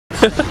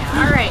All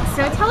right,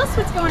 so tell us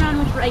what's going on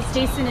with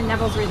Jason and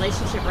Neville's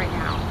relationship right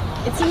now.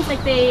 It seems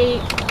like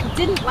they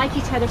didn't like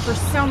each other for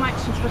so much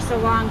and for so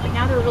long, but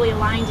now they're really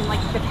aligned, and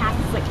like the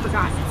past is like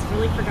forgotten. It's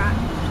really forgotten.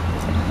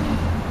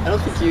 I don't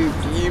think you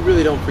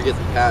really don't forget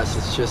the past.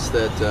 It's just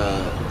that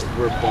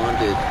we're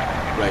bonded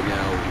right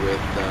now with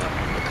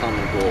a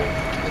common goal,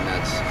 and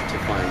that's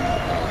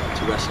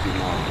to rescue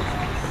Mom.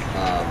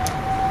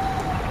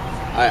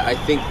 I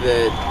think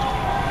that,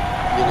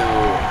 you know,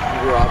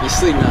 we're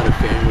obviously not a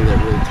family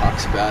that really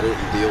talks about it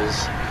and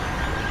deals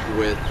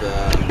with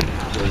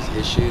those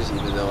issues,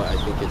 even though I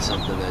think it's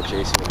something that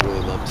Jason would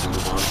really love to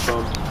move on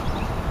from.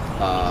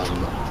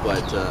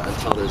 But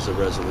until there's a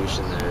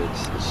resolution there,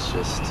 it's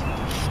just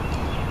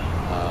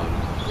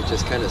it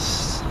just kind of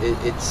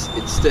it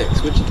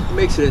sticks, which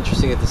makes it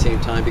interesting at the same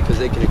time because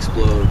they can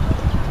explode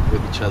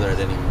with each other at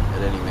any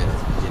minute,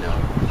 you know.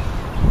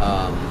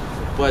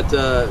 But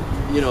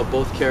you know,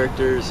 both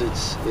characters,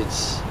 it's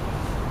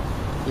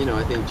you know,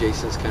 I think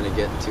Jason's kind of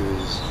getting to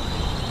his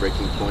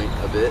breaking point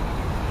a bit,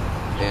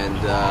 and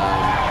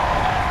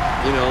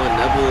you know, and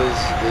Neville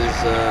is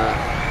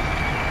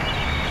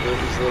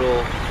a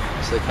little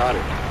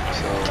psychotic.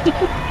 So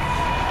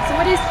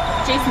what is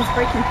Jason's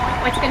breaking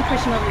point? What's going to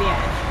push him over the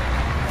edge?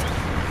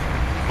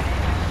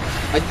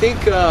 I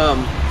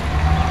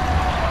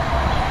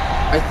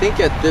think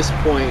at this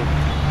point,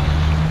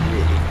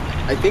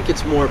 I think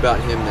it's more about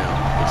him now.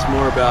 It's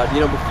more about, you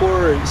know,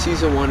 before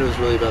season 1 it was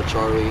really about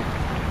Charlie.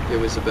 It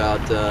was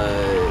about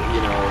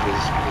you know,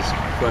 his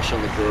crush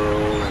on the girl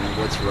and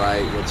what's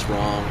right, what's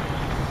wrong.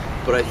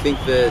 But I think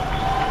that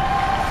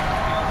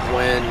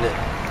when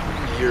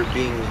you're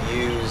being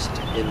used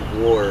in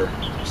war,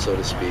 so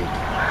to speak,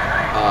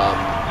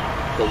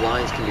 the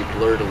lines can be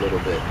blurred a little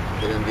bit,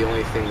 and then the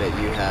only thing that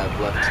you have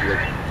left to look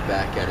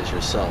back at is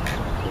yourself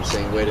and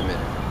saying, wait a minute,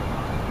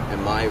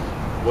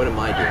 what am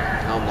I doing?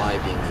 How am I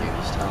being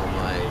used? How am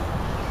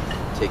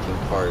I taking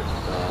part?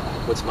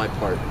 What's my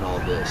part in all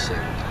this?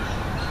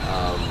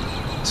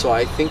 And so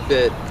I think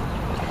that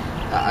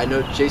I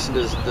know Jason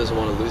doesn't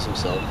want to lose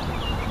himself,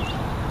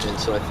 and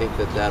so I think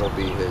that that'll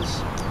be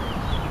his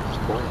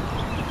point.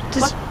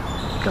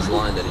 His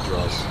line that he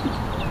draws.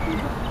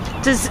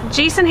 Does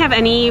Jason have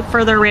any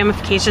further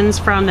ramifications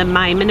from the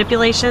mind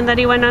manipulation that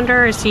he went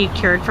under? Is he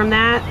cured from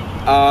that?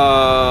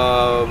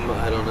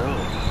 I don't know.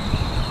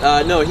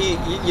 No,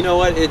 you know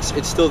what? It's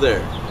still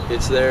there.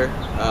 It's there.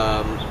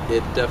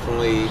 It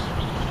definitely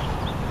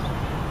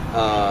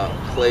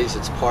plays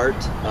its part.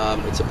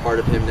 It's a part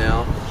of him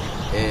now,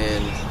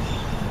 and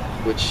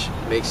which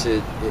makes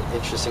it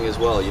interesting as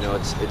well. You know,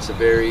 it's a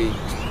very.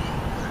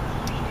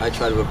 I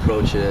try to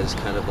approach it as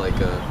kind of like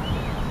a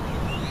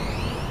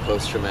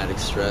post-traumatic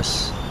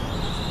stress,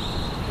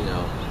 you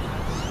know,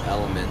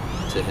 element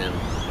to him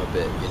a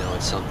bit. You know,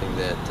 it's something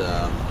that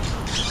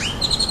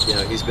you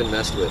know, he's been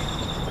messed with,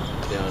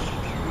 you know,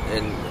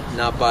 and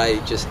not by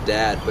just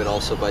Dad, but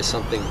also by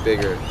something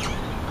bigger,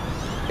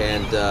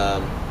 and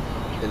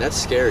that's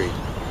scary.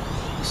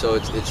 So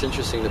it's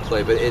interesting to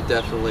play, but it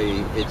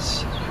definitely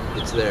it's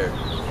there.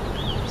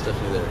 It's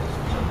definitely there.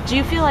 Do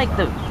you feel like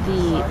the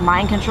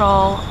mind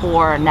control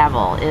for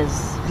Neville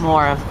is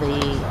more of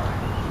the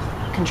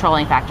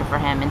controlling factor for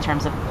him in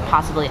terms of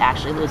possibly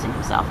actually losing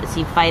himself? Is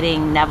he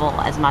fighting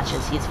Neville as much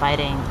as he's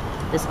fighting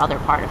this other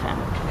part of him?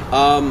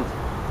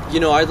 You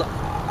know,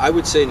 I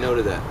would say no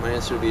to that. My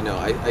answer would be no.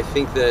 I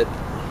think that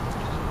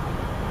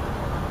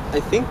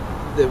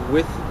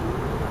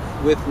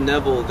with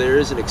Neville there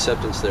is an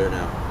acceptance there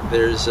now.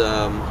 There's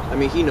I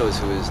mean, he knows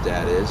who his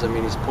dad is. I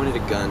mean, he's pointed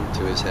a gun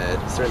to his head,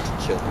 threatened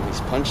to kill him,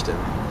 he's punched him,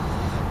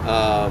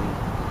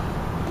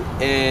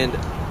 and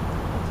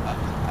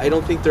I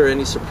don't think there are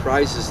any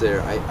surprises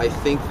there. I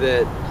think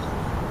that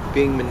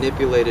being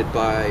manipulated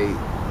by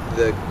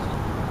the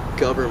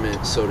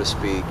government, so to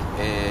speak,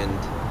 and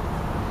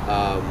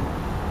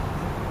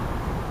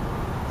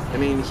I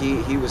mean,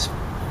 he was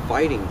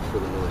fighting for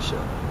the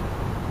militia.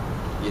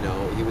 You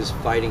know, he was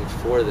fighting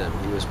for them.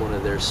 He was one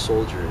of their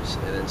soldiers,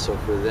 and then so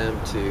for them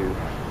to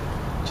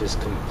just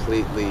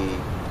completely,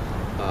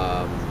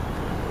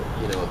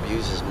 you know,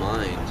 abuse his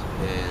mind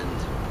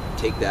and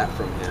take that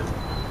from him.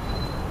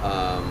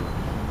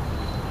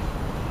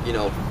 You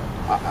know,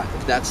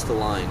 that's the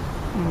line.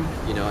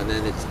 You know, and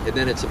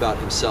then it's about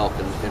himself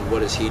and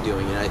what is he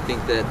doing. And I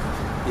think that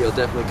he'll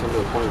definitely come to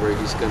a point where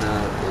he's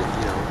gonna,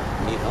 you know,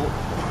 need help.